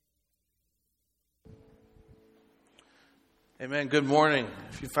Amen. Good morning.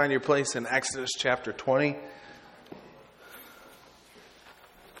 If you find your place in Exodus chapter 20.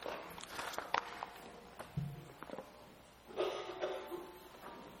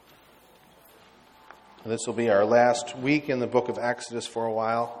 This will be our last week in the book of Exodus for a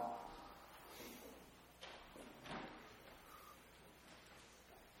while.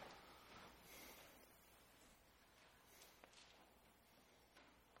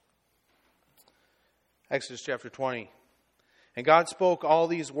 Exodus chapter 20. And God spoke all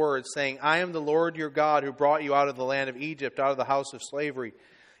these words, saying, I am the Lord your God who brought you out of the land of Egypt, out of the house of slavery.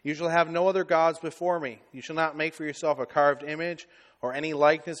 You shall have no other gods before me. You shall not make for yourself a carved image or any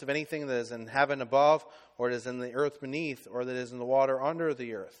likeness of anything that is in heaven above, or that is in the earth beneath, or that is in the water under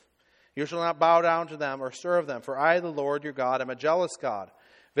the earth. You shall not bow down to them or serve them, for I, the Lord your God, am a jealous God,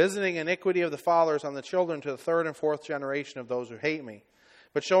 visiting iniquity of the fathers on the children to the third and fourth generation of those who hate me,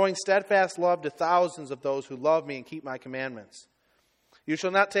 but showing steadfast love to thousands of those who love me and keep my commandments. You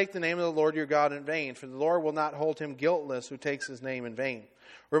shall not take the name of the Lord your God in vain, for the Lord will not hold him guiltless who takes his name in vain.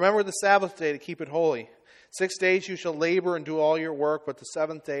 Remember the Sabbath day to keep it holy. 6 days you shall labor and do all your work, but the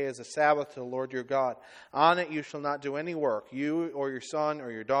seventh day is a Sabbath to the Lord your God. On it you shall not do any work, you or your son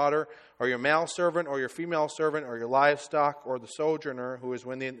or your daughter, or your male servant or your female servant, or your livestock, or the sojourner who is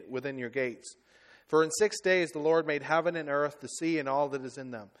within your gates. For in 6 days the Lord made heaven and earth, the sea, and all that is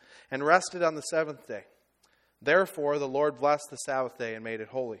in them, and rested on the seventh day. Therefore the Lord blessed the Sabbath day and made it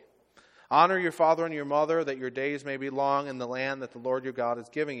holy. Honor your father and your mother, that your days may be long in the land that the Lord your God is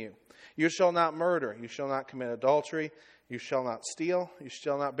giving you. You shall not murder. You shall not commit adultery. You shall not steal. You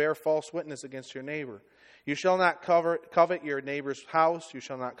shall not bear false witness against your neighbor. You shall not covet your neighbor's house. You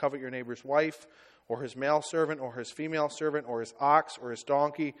shall not covet your neighbor's wife, or his male servant, or his female servant, or his ox, or his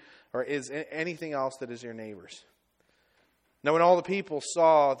donkey, or anything else that is your neighbor's. Now when all the people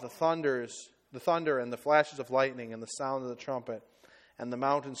saw the thunder and the flashes of lightning and the sound of the trumpet and the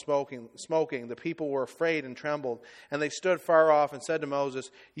mountain smoking, the people were afraid and trembled. And they stood far off and said to Moses,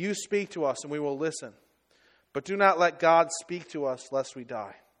 You speak to us and we will listen. But do not let God speak to us lest we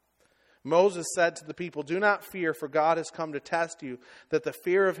die. Moses said to the people, Do not fear, for God has come to test you, that the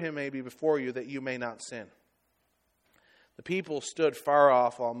fear of him may be before you, that you may not sin. The people stood far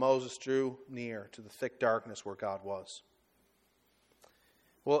off while Moses drew near to the thick darkness where God was.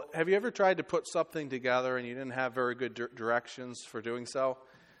 Well, have you ever tried to put something together and you didn't have very good directions for doing so?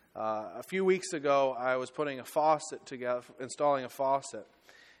 A few weeks ago, I was putting a faucet together, installing a faucet.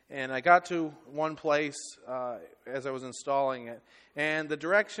 And I got to one place as I was installing it, and the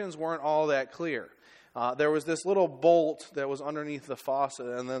directions weren't all that clear. There was this little bolt that was underneath the faucet,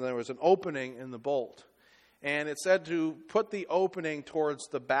 and then there was an opening in the bolt. And it said to put the opening towards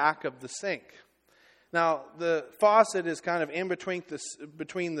the back of the sink. Now, the faucet is kind of in between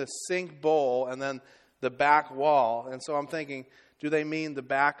the sink bowl and then the back wall. And so I'm thinking, do they mean the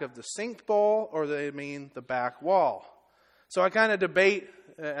back of the sink bowl or do they mean the back wall? So I kind of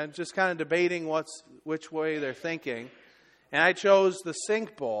I'm just kind of debating which way they're thinking. And I chose the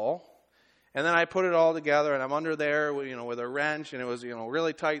sink bowl. And then I put it all together, and I'm under there, with a wrench, and it was,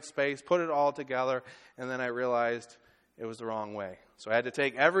 really tight space, put it all together, and then I realized it was the wrong way. So I had to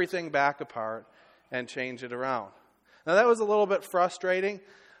take everything back apart and change it around. Now that was a little bit frustrating,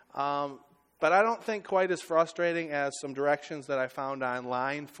 but I don't think quite as frustrating as some directions that I found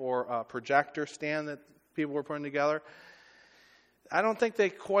online for a projector stand that people were putting together. I don't think they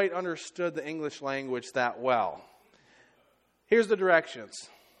quite understood the English language that well. Here's the directions.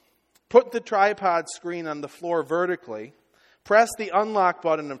 Put the tripod screen on the floor vertically. Press the unlock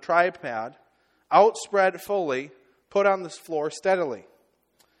button of tripod. Outspread fully. Put on the floor steadily.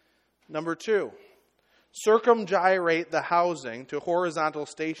 Number 2. Circumgyrate the housing to horizontal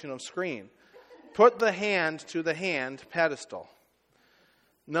station of screen. Put the hand to the hand pedestal.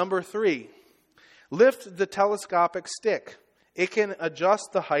 Number 3. Lift the telescopic stick. It can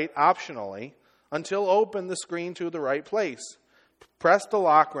adjust the height optionally until open the screen to the right place. Press the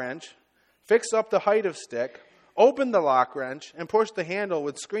lock wrench. Fix up the height of stick. Open the lock wrench and push the handle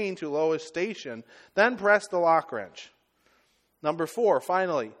with screen to lowest station. Then press the lock wrench. Number 4,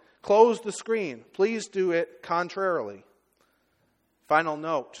 finally, close the screen. Please do it contrarily. Final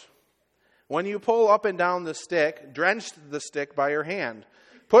note. When you pull up and down the stick, drench the stick by your hand.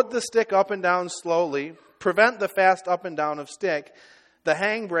 Put the stick up and down slowly. Prevent the fast up and down of stick. The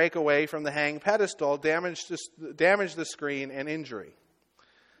hang break away from the hang pedestal. Damage the screen and injury.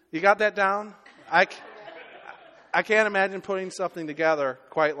 You got that down? I can't imagine putting something together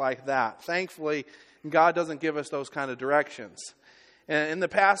quite like that. Thankfully, God doesn't give us those kind of directions. And in the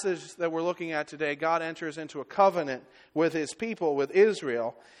passage that we're looking at today, God enters into a covenant with his people, with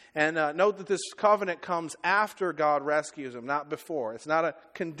Israel. And note that this covenant comes after God rescues them, not before. It's not a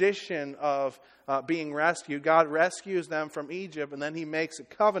condition of being rescued. God rescues them from Egypt, and then he makes a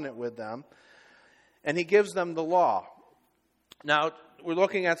covenant with them. And he gives them the law. Now, we're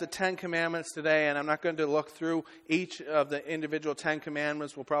looking at the Ten Commandments today, and I'm not going to look through each of the individual 10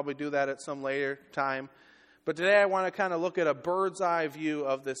 Commandments. We'll probably do that at some later time. But today I want to kind of look at a bird's eye view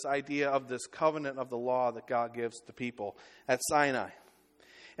of this idea of this covenant of the law that God gives to people at Sinai.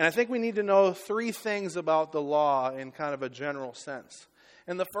 And I think we need to know 3 things about the law in kind of a general sense.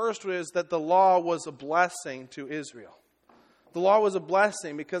 And the first is that the law was a blessing to Israel. The law was a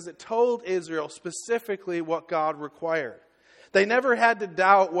blessing because it told Israel specifically what God required. They never had to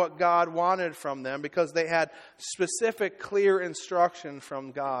doubt what God wanted from them because they had specific, clear instruction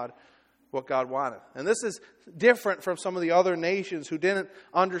from God, what God wanted. And this is different from some of the other nations who didn't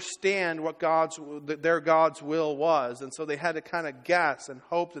understand what their God's will was. And so they had to kind of guess and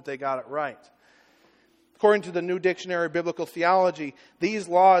hope that they got it right. According to the New Dictionary of Biblical Theology, these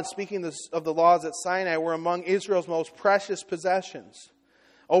laws, speaking of the laws at Sinai, were among Israel's most precious possessions.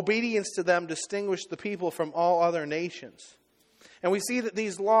 Obedience to them distinguished the people from all other nations. And we see that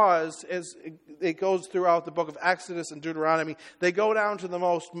these laws, as it goes throughout the book of Exodus and Deuteronomy, they go down to the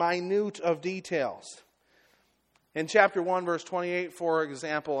most minute of details. In chapter 1, verse 28, for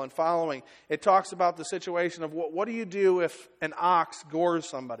example, and following, it talks about the situation of what do you do if an ox gores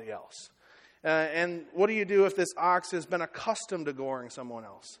somebody else? And what do you do if this ox has been accustomed to goring someone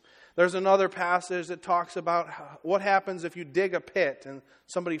else? There's another passage that talks about what happens if you dig a pit and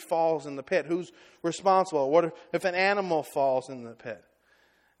somebody falls in the pit. Who's responsible? What if an animal falls in the pit?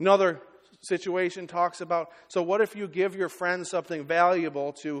 Another situation talks about, so what if you give your friend something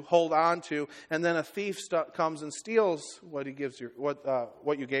valuable to hold on to, and then a thief comes and steals what you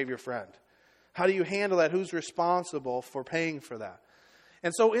gave your friend? How do you handle that? Who's responsible for paying for that?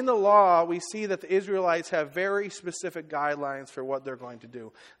 And so in the law, we see that the Israelites have very specific guidelines for what they're going to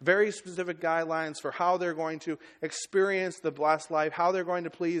do. Very specific guidelines for how they're going to experience the blessed life, how they're going to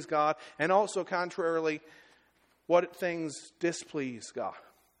please God, and also, contrarily, what things displease God.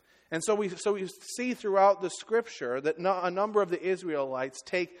 And so we see throughout the Scripture that a number of the Israelites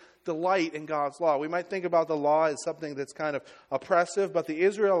take delight in God's law. We might think about the law as something that's kind of oppressive, but the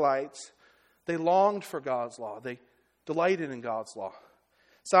Israelites, they longed for God's law. They delighted in God's law.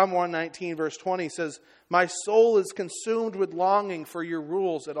 Psalm 119, verse 20 says, "My soul is consumed with longing for your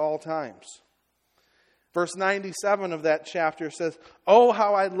rules at all times." Verse 97 of that chapter says, "Oh,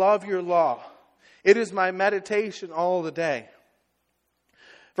 how I love your law. It is my meditation all the day."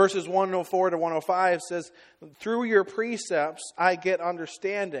 Verses 104 to 105 says, "Through your precepts I get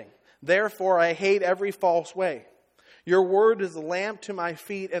understanding. Therefore I hate every false way. Your word is a lamp to my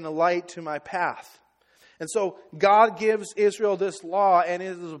feet and a light to my path." And so God gives Israel this law, and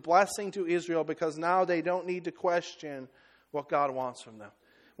it is a blessing to Israel because now they don't need to question what God wants from them.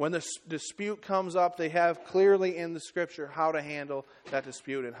 When the dispute comes up, they have clearly in the Scripture how to handle that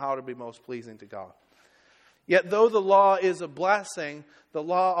dispute and how to be most pleasing to God. Yet though the law is a blessing, the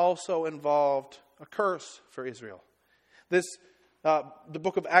law also involved a curse for Israel. The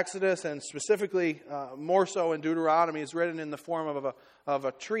book of Exodus, and specifically more so in Deuteronomy, is written in the form of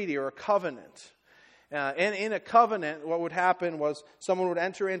a treaty or a covenant. And in a covenant, what would happen was someone would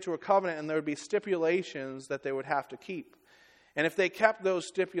enter into a covenant and there would be stipulations that they would have to keep. And if they kept those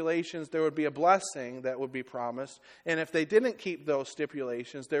stipulations, there would be a blessing that would be promised. And if they didn't keep those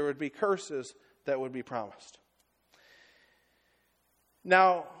stipulations, there would be curses that would be promised.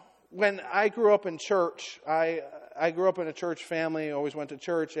 Now, when I grew up in church, I grew up in a church family, always went to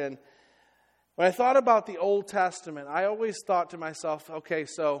church, and when I thought about the Old Testament, I always thought to myself, okay,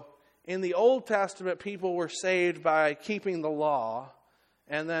 so in the Old Testament, people were saved by keeping the law.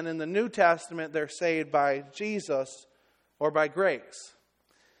 And then in the New Testament, they're saved by Jesus or by grace.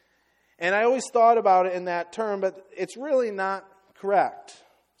 And I always thought about it in that term, but it's really not correct.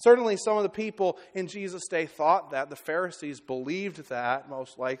 Certainly some of the people in Jesus' day thought that. The Pharisees believed that,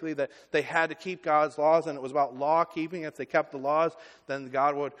 most likely, that they had to keep God's laws, and it was about law keeping. If they kept the laws, then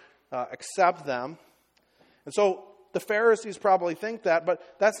God would accept them. And so the Pharisees probably think that, but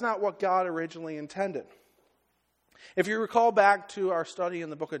that's not what God originally intended. If you recall back to our study in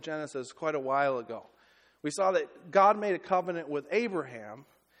the book of Genesis quite a while ago, we saw that God made a covenant with Abraham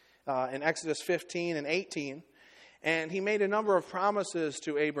in Exodus 15 and 18, and he made a number of promises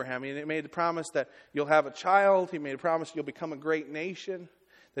to Abraham. He made the promise that you'll have a child. He made a promise you'll become a great nation,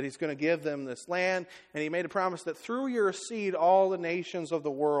 that he's going to give them this land, and he made a promise that through your seed all the nations of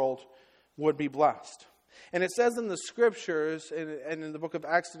the world would be blessed. And it says in the scriptures and in the book of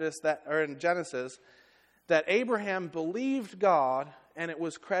Exodus or in Genesis that Abraham believed God and it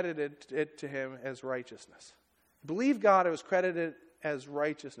was credited to him as righteousness. He believed God, it was credited as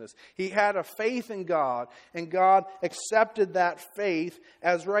righteousness. He had a faith in God, and God accepted that faith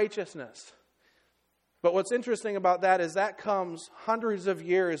as righteousness. But what's interesting about that is that comes hundreds of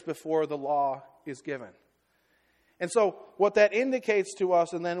years before the law is given. And so what that indicates to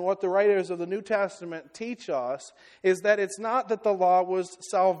us, and then what the writers of the New Testament teach us, is that it's not that the law was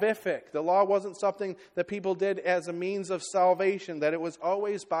salvific. The law wasn't something that people did as a means of salvation, that it was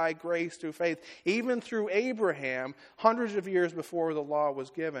always by grace through faith. Even through Abraham, hundreds of years before the law was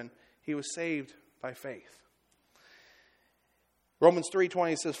given, he was saved by faith. Romans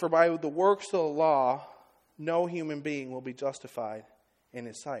 3:20 says, "For by the works of the law, no human being will be justified in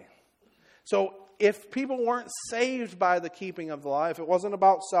his sight." So if people weren't saved by the keeping of the law, if it wasn't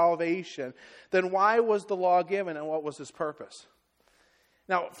about salvation, then why was the law given and what was its purpose?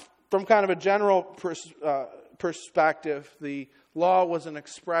 Now, from kind of a general perspective, the law was an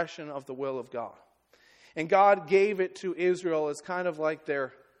expression of the will of God. And God gave it to Israel as kind of like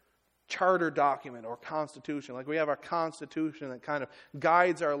their charter document or constitution. Like we have our constitution that kind of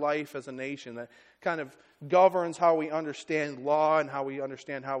guides our life as a nation, that kind of governs how we understand law and how we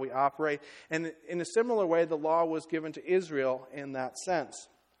understand how we operate. And in a similar way, the law was given to Israel in that sense.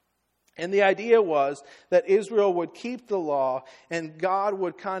 And the idea was that Israel would keep the law and God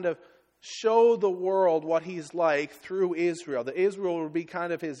would kind of show the world what he's like through Israel. That Israel would be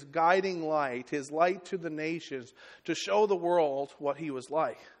kind of his guiding light, his light to the nations, to show the world what he was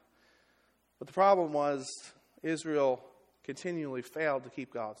like. But the problem was Israel continually failed to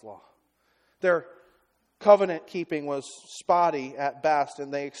keep God's law. Their covenant keeping was spotty at best,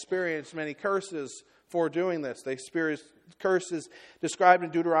 and they experienced many curses for doing this. They experienced curses described in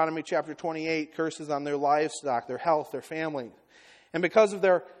Deuteronomy chapter 28, curses on their livestock, their health, their family. And because of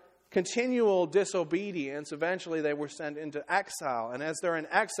their continual disobedience, eventually they were sent into exile. And as they're in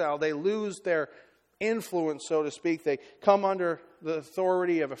exile, they lose their influence, so to speak. They come under the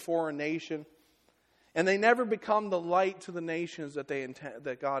authority of a foreign nation. And they never become the light to the nations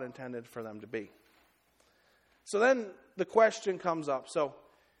that God intended for them to be. So then the question comes up. So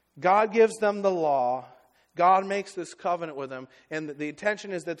God gives them the law. God makes this covenant with them. And the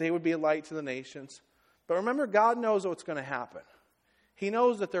intention is that they would be a light to the nations. But remember, God knows what's going to happen. He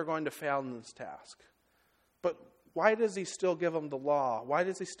knows that they're going to fail in this task. But why does he still give them the law? Why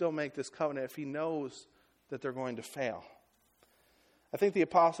does he still make this covenant if he knows that they're going to fail? I think the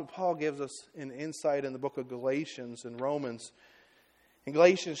Apostle Paul gives us an insight in the book of Galatians and Romans. In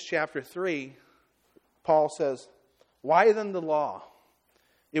Galatians chapter 3, Paul says, "Why then the law?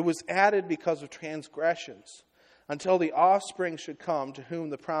 It was added because of transgressions, until the offspring should come to whom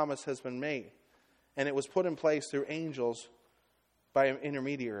the promise has been made. And it was put in place through angels by an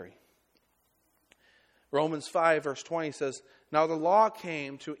intermediary." Romans 5 verse 20 says, "Now the law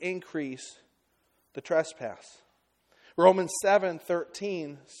came to increase the trespass." Romans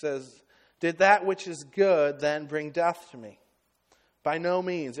 7:13 says, "Did that which is good then bring death to me? By no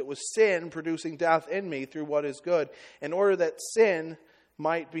means. It was sin producing death in me through what is good, in order that sin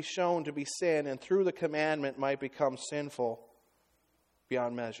might be shown to be sin, and through the commandment might become sinful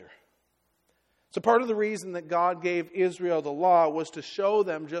beyond measure." So part of the reason that God gave Israel the law was to show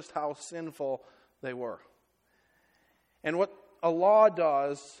them just how sinful they were. And what a law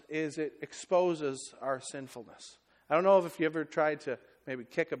does is it exposes our sinfulness. I don't know if you ever tried to maybe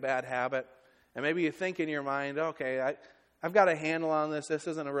kick a bad habit, and maybe you think in your mind, okay, I've got a handle on this. This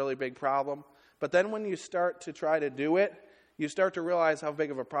isn't a really big problem. But then when you start to try to do it, you start to realize how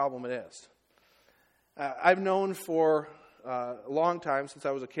big of a problem it is. I've known for a long time, since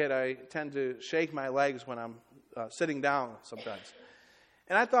I was a kid, I tend to shake my legs when I'm sitting down sometimes.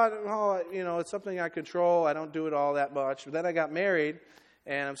 And I thought, it's something I control. I don't do it all that much. But then I got married,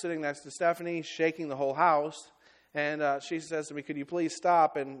 and I'm sitting next to Stephanie, shaking the whole house. And she says to me, "Could you please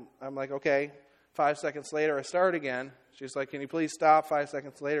stop?" And I'm like, okay. 5 seconds later, I start again. She's like, "Can you please stop?" 5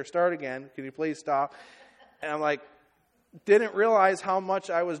 seconds later, start again. "Can you please stop?" And I'm like, didn't realize how much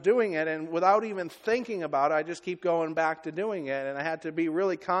I was doing it. And without even thinking about it, I just keep going back to doing it. And I had to be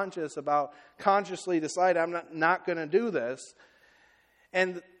really consciously decide I'm not going to do this.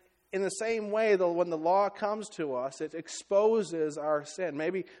 And in the same way, when the law comes to us, it exposes our sin.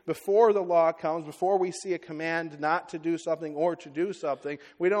 Maybe before the law comes, before we see a command not to do something or to do something,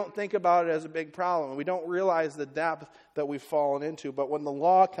 we don't think about it as a big problem. We don't realize the depth that we've fallen into. But when the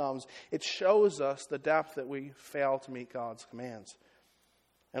law comes, it shows us the depth that we fail to meet God's commands.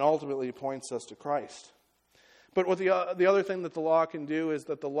 And ultimately, it points us to Christ. But what the other thing that the law can do is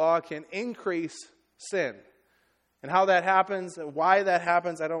that the law can increase sin. And how that happens, and why that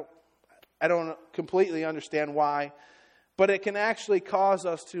happens, I don't completely understand why. But it can actually cause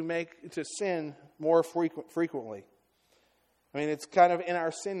us to sin more frequently. I mean, it's kind of in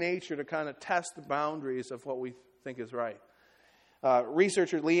our sin nature to kind of test the boundaries of what we think is right.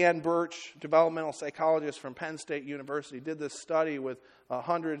 Researcher Leanne Birch, developmental psychologist from Penn State University, did this study with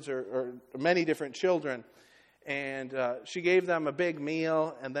hundreds or many different children. And she gave them a big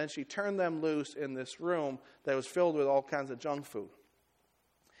meal, and then she turned them loose in this room that was filled with all kinds of junk food.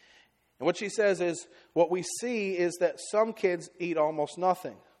 And what she says is, what we see is that some kids eat almost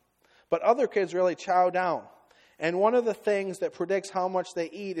nothing, but other kids really chow down. And one of the things that predicts how much they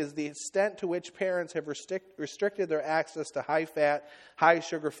eat is the extent to which parents have restricted their access to high-fat,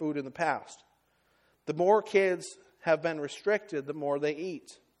 high-sugar food in the past. The more kids have been restricted, the more they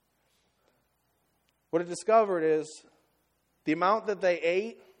eat. What it discovered is the amount that they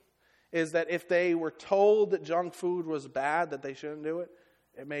ate is that if they were told that junk food was bad, that they shouldn't do it,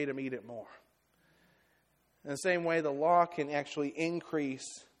 it made them eat it more. In the same way, the law can actually increase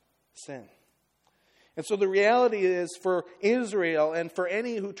sin. And so the reality is for Israel and for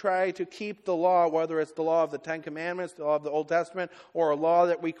any who try to keep the law, whether it's the law of the Ten Commandments, the law of the Old Testament, or a law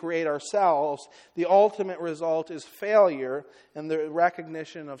that we create ourselves, the ultimate result is failure and the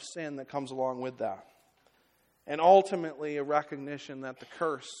recognition of sin that comes along with that. And ultimately a recognition that the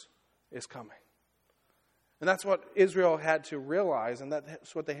curse is coming. And that's what Israel had to realize, and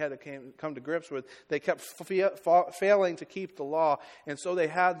that's what they had to come to grips with. They kept failing to keep the law, and so they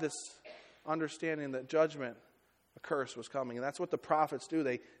had this understanding that judgment, a curse, was coming. And that's what the prophets do.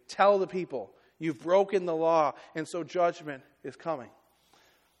 They tell the people, you've broken the law, and so judgment is coming.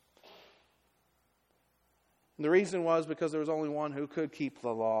 And the reason was because there was only one who could keep the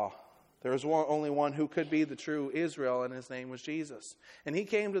law. There was only one who could be the true Israel, and his name was Jesus. And he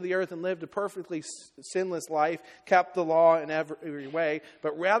came to the earth and lived a perfectly sinless life, kept the law in every way.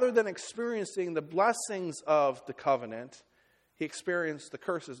 But rather than experiencing the blessings of the covenant, he experienced the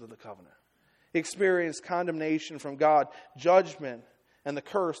curses of the covenant. He experienced condemnation from God, judgment, and the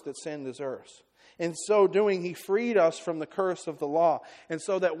curse that sin deserves. In so doing, he freed us from the curse of the law. And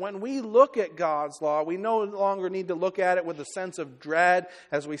so that when we look at God's law, we no longer need to look at it with a sense of dread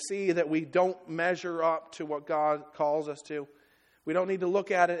as we see that we don't measure up to what God calls us to. We don't need to look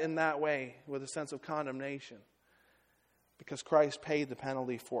at it in that way with a sense of condemnation, because Christ paid the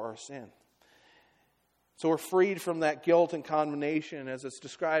penalty for our sin. So we're freed from that guilt and condemnation as it's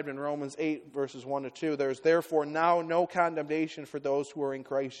described in Romans 8, verses 1 to 2. There is therefore now no condemnation for those who are in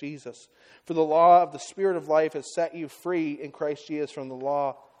Christ Jesus. For the law of the Spirit of life has set you free in Christ Jesus from the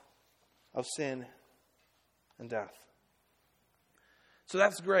law of sin and death. So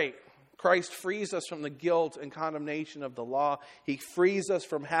that's great. Christ frees us from the guilt and condemnation of the law. He frees us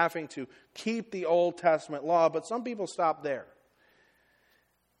from having to keep the Old Testament law. But some people stop there.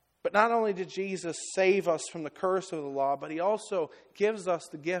 But not only did Jesus save us from the curse of the law, but he also gives us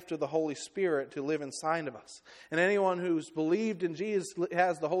the gift of the Holy Spirit to live inside of us. And anyone who's believed in Jesus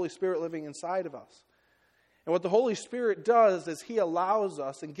has the Holy Spirit living inside of us. And what the Holy Spirit does is he allows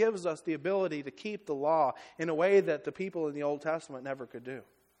us and gives us the ability to keep the law in a way that the people in the Old Testament never could do.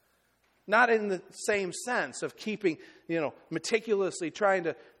 Not in the same sense of keeping, meticulously trying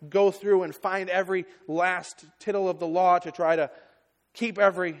to go through and find every last tittle of the law to try to keep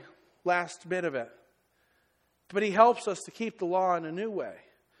every last bit of it. But he helps us to keep the law in a new way.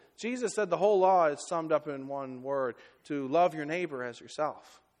 Jesus said the whole law is summed up in one word: to love your neighbor as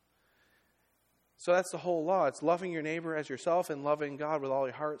yourself. So that's the whole law. It's loving your neighbor as yourself and loving God with all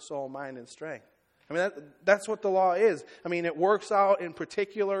your heart, soul, mind, and strength. I mean, that's what the law is. I mean, it works out in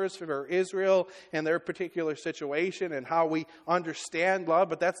particulars for Israel and their particular situation and how we understand love,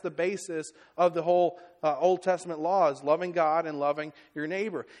 but that's the basis of the whole Old Testament law, is loving God and loving your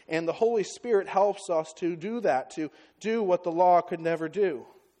neighbor. And the Holy Spirit helps us to do that, to do what the law could never do.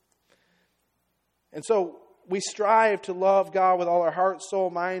 And so we strive to love God with all our heart, soul,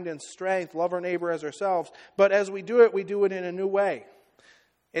 mind, and strength, love our neighbor as ourselves, but as we do it in a new way.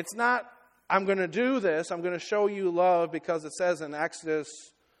 It's not, I'm going to do this, I'm going to show you love because it says in Exodus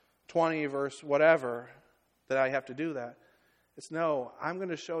 20 verse whatever that I have to do that. It's no, I'm going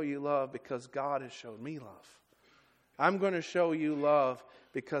to show you love because God has showed me love. I'm going to show you love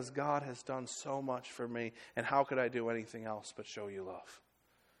because God has done so much for me, and how could I do anything else but show you love?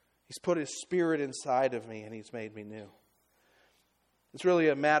 He's put His Spirit inside of me and He's made me new. It's really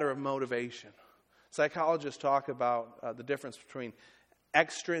a matter of motivation. Psychologists talk about the difference between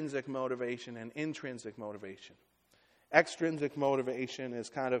extrinsic motivation and intrinsic motivation. Extrinsic motivation is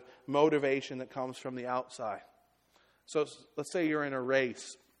kind of motivation that comes from the outside. So let's say you're in a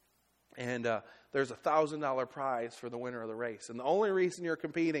race And there's a $1,000 prize for the winner of the race. And the only reason you're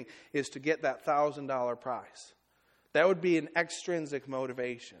competing is to get that $1,000 prize. That would be an extrinsic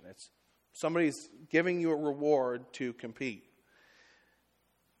motivation. It's somebody's giving you a reward to compete.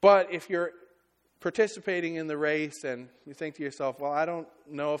 But if you're participating in the race and you think to yourself, well, I don't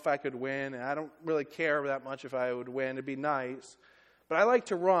know if I could win, and I don't really care that much if I would win, it'd be nice, but I like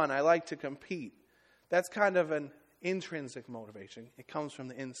to run, I like to compete. That's kind of an intrinsic motivation. It comes from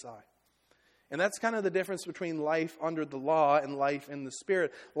the inside. And that's kind of the difference between life under the law and life in the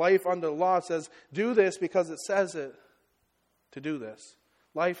Spirit. Life under the law says, do this because it says it to do this.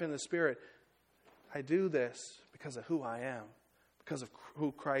 Life in the Spirit, I do this because of who I am, because of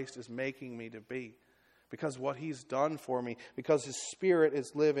who Christ is making me to be, because of what He's done for me, because His Spirit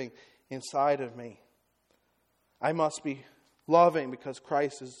is living inside of me. I must be loving because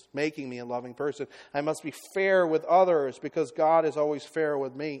Christ is making me a loving person. I must be fair with others because God is always fair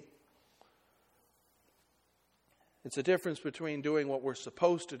with me. It's a difference between doing what we're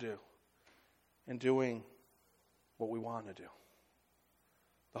supposed to do and doing what we want to do.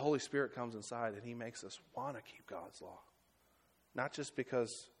 The Holy Spirit comes inside and He makes us want to keep God's law. Not just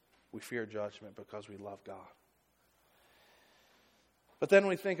because we fear judgment, but because we love God. But then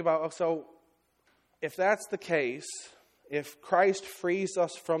we think about, so if that's the case, if Christ frees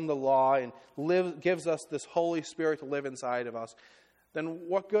us from the law and gives us this Holy Spirit to live inside of us, then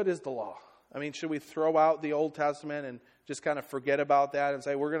what good is the law? I mean, should we throw out the Old Testament and just kind of forget about that and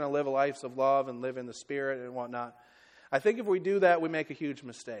say we're going to live lives of love and live in the Spirit and whatnot? I think if we do that, we make a huge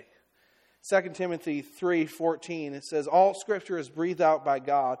mistake. 2 Timothy 3:14, it says, all Scripture is breathed out by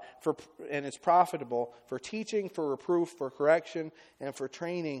God and is profitable for teaching, for reproof, for correction, and for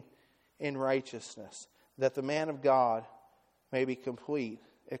training in righteousness, that the man of God may be complete,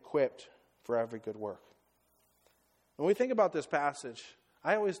 equipped for every good work. When we think about this passage,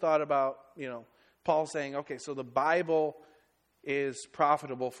 I always thought about, Paul saying, okay, so the Bible is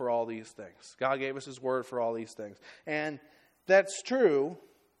profitable for all these things. God gave us His Word for all these things. And that's true,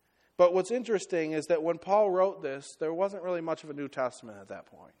 but what's interesting is that when Paul wrote this, there wasn't really much of a New Testament at that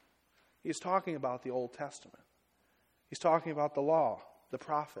point. He's talking about the Old Testament. He's talking about the law, the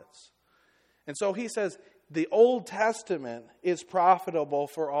prophets. And so he says, the Old Testament is profitable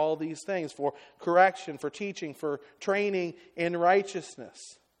for all these things, for correction, for teaching, for training in righteousness.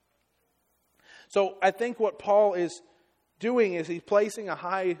 So I think what Paul is doing is he's placing a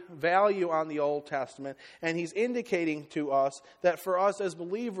high value on the Old Testament, and he's indicating to us that for us as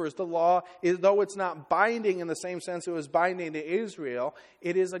believers, the law, though it's not binding in the same sense it was binding to Israel,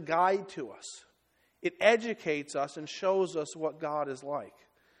 it is a guide to us. It educates us and shows us what God is like.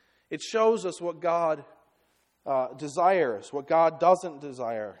 It shows us what God desires, what God doesn't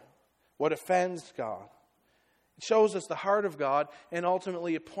desire, what offends God. It shows us the heart of God, and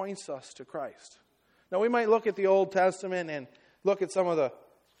ultimately it points us to Christ. Now we might look at the Old Testament and look at some of the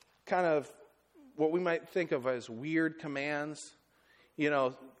kind of what we might think of as weird commands,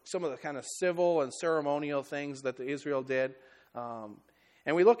 some of the kind of civil and ceremonial things that Israel did.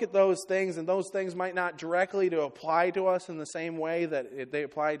 And we look at those things, and those things might not directly to apply to us in the same way that they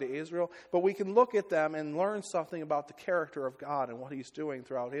apply to Israel, but we can look at them and learn something about the character of God and what He's doing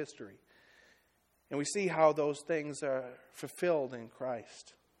throughout history. And we see how those things are fulfilled in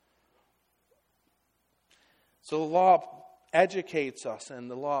Christ. So the law educates us, and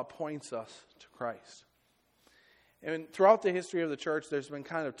the law points us to Christ. And throughout the history of the church, there's been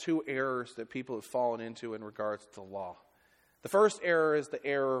kind of two errors that people have fallen into in regards to law. The first error is the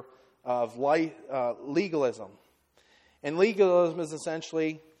error of legalism. And legalism is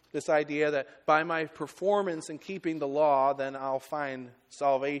essentially this idea that by my performance in keeping the law, then I'll find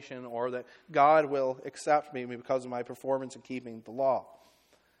salvation, or that God will accept me because of my performance in keeping the law.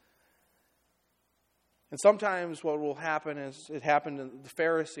 And sometimes what will happen is, it happened to the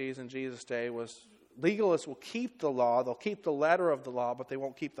Pharisees in Jesus' day, was legalists will keep the law, they'll keep the letter of the law, but they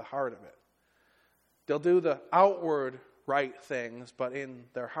won't keep the heart of it. They'll do the outward right things, but in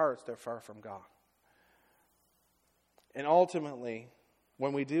their hearts they're far from God. And ultimately,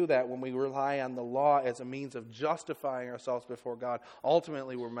 when we do that, when we rely on the law as a means of justifying ourselves before God,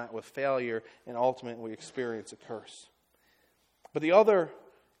 ultimately we're met with failure, and ultimately we experience a curse. But the other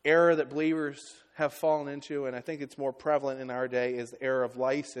error that believers have fallen into, and I think it's more prevalent in our day, is the error of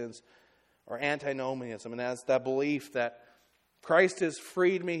license or antinomianism. And that's that belief that Christ has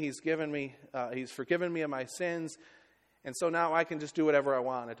freed me, He's forgiven me of my sins, and so now I can just do whatever I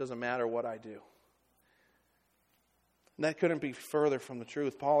want. It doesn't matter what I do. And that couldn't be further from the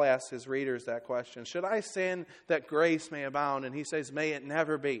truth. Paul asks his readers that question. Should I sin that grace may abound? And he says, may it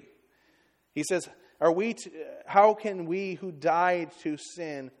never be. He says, how can we who died to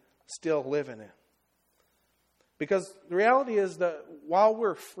sin still live in it. Because the reality is that while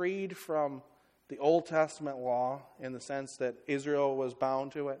we're freed from the Old Testament law in the sense that Israel was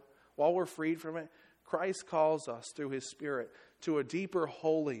bound to it, while we're freed from it, Christ calls us through His Spirit to a deeper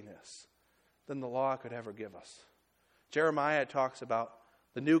holiness than the law could ever give us. Jeremiah talks about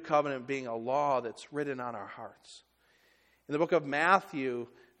the new covenant being a law that's written on our hearts. In the book of Matthew,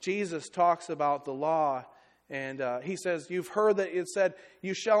 Jesus talks about the law, and he says, you've heard that it said,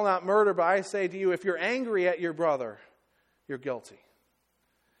 you shall not murder, but I say to you, if you're angry at your brother, you're guilty.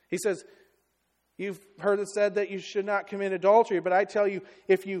 He says, you've heard it said that you should not commit adultery, but I tell you,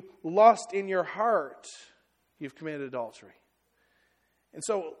 if you lust in your heart, you've committed adultery. And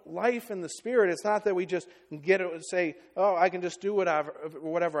so life in the Spirit, it's not that we just get it and say, oh, I can just do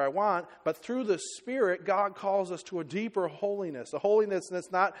whatever I want. But through the Spirit, God calls us to a deeper holiness. A holiness that's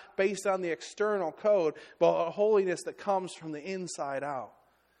not based on the external code, but a holiness that comes from the inside out.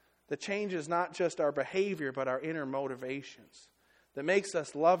 That changes not just our behavior, but our inner motivations. That makes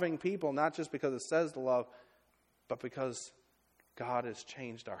us loving people, not just because it says to love, but because God has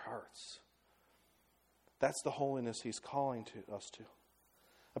changed our hearts. That's the holiness He's calling us to.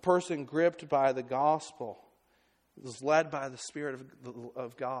 A person gripped by the gospel is led by the Spirit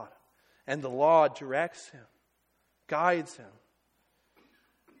of God. And the law directs him, guides him,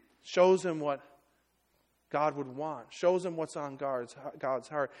 shows him what God would want, shows him what's on God's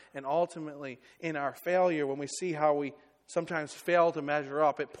heart. And ultimately, in our failure, when we see how we sometimes fail to measure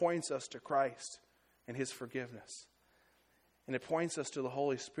up, it points us to Christ and His forgiveness. And it points us to the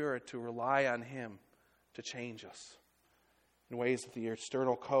Holy Spirit to rely on Him to change us in ways that the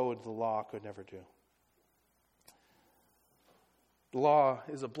external code of the law could never do. The law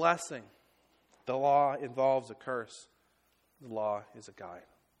is a blessing. The law involves a curse. The law is a guide.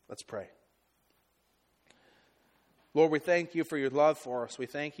 Let's pray. Lord, we thank You for Your love for us. We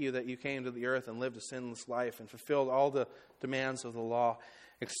thank You that You came to the earth and lived a sinless life and fulfilled all the demands of the law,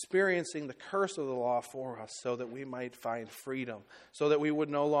 experiencing the curse of the law for us so that we might find freedom, so that we would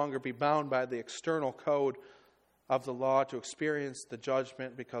no longer be bound by the external code of the law to experience the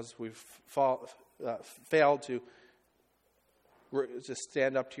judgment because we've failed to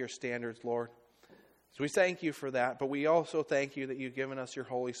stand up to Your standards, Lord. So we thank You for that, but we also thank You that You've given us Your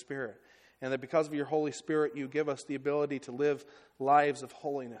Holy Spirit, and that because of Your Holy Spirit, You give us the ability to live lives of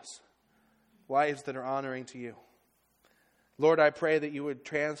holiness, lives that are honoring to You. Lord, I pray that You would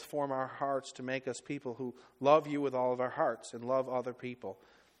transform our hearts to make us people who love You with all of our hearts and love other people.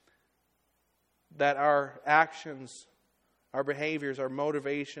 That our actions, our behaviors, our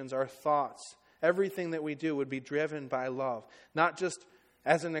motivations, our thoughts, everything that we do would be driven by love. Not just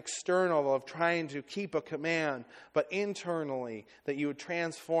as an external of trying to keep a command, but internally that You would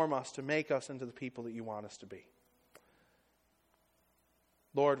transform us to make us into the people that You want us to be.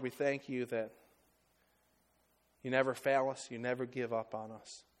 Lord, we thank You that You never fail us, You never give up on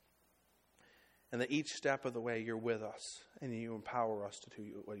us. And that each step of the way You're with us and You empower us to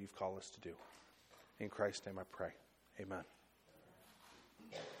do what You've called us to do. In Christ's name I pray. Amen.